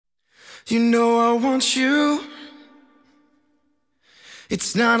You know I want you.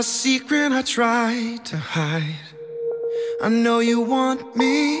 It's not a secret I try to hide. I know you want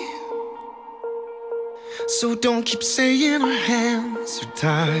me, so don't keep saying our hands are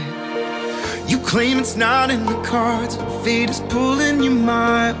tied. You claim it's not in the cards, fate is pulling you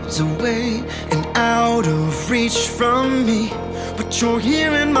miles away and out of reach from me. But you're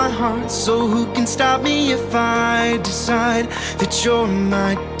here in my heart, so who can stop me if I decide that you're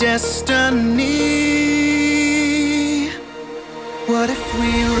my destiny? What if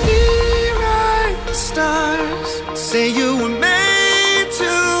we rewrite the stars? Say you were made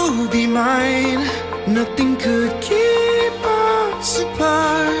to be mine. Nothing could keep us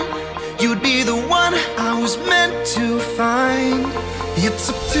apart. You'd be the one I was meant to find. It's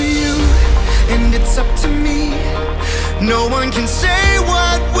up to you, and it's up to me. No one can say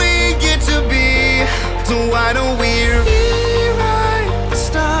what we get to be. So why don't we rewrite the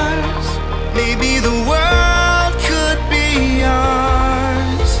stars? Maybe the world could be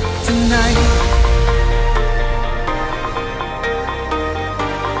ours tonight.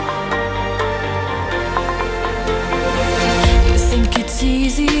 You think it's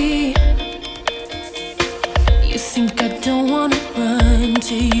easy. You think I don't wanna run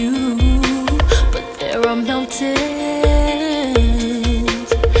to you, but there are mountains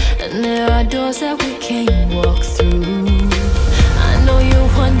and there are doors that we can't walk through. I know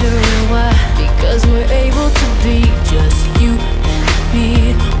you're wondering why, because we're able to be just you and me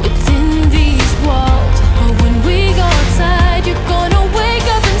within these walls. But when we go outside, you're gonna wake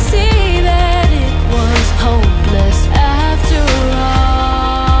up and see that it was hopeless after all.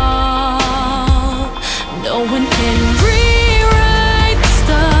 No one can rewrite the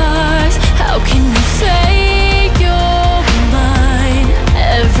stars. How can you say you're mine?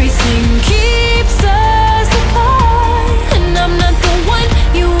 Everything keeps us apart, and I'm not the one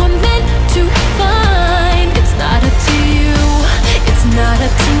you were meant to find. It's not up to you, it's not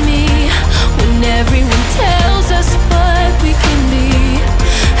up to me. When everyone tells us what we can be,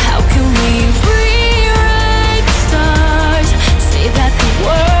 how can we rewrite the stars? Say that the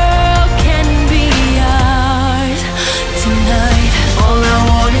world can be ours tonight. All I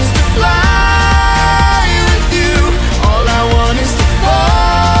want is to fly with you. All I want is to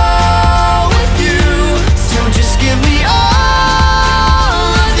fall with you. So just give me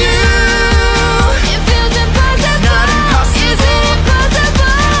all of you. It feels impossible. It's not impossible. Is it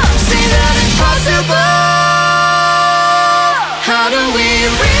impossible? Say that it's possible. How do we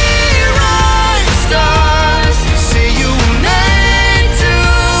rewrite the stars? Say you were made to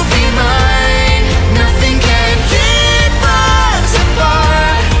be mine. Nothing can keep us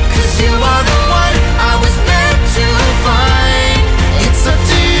apart, 'cause you are the one I was meant to find. It's up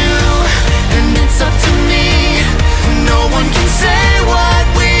to you, and it's up to me. No one can say what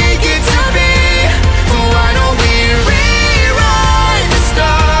we get to be. So why don't we rewrite the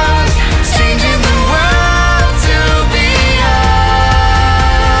stars, changing the world to be ours?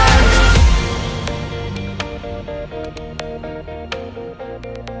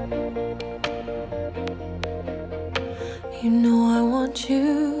 You know I want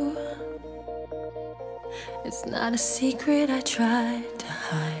you. It's not a secret I tried to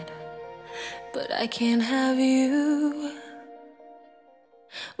hide, but I can't have you.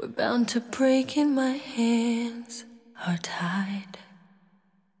 We're bound to break and my hands are tied.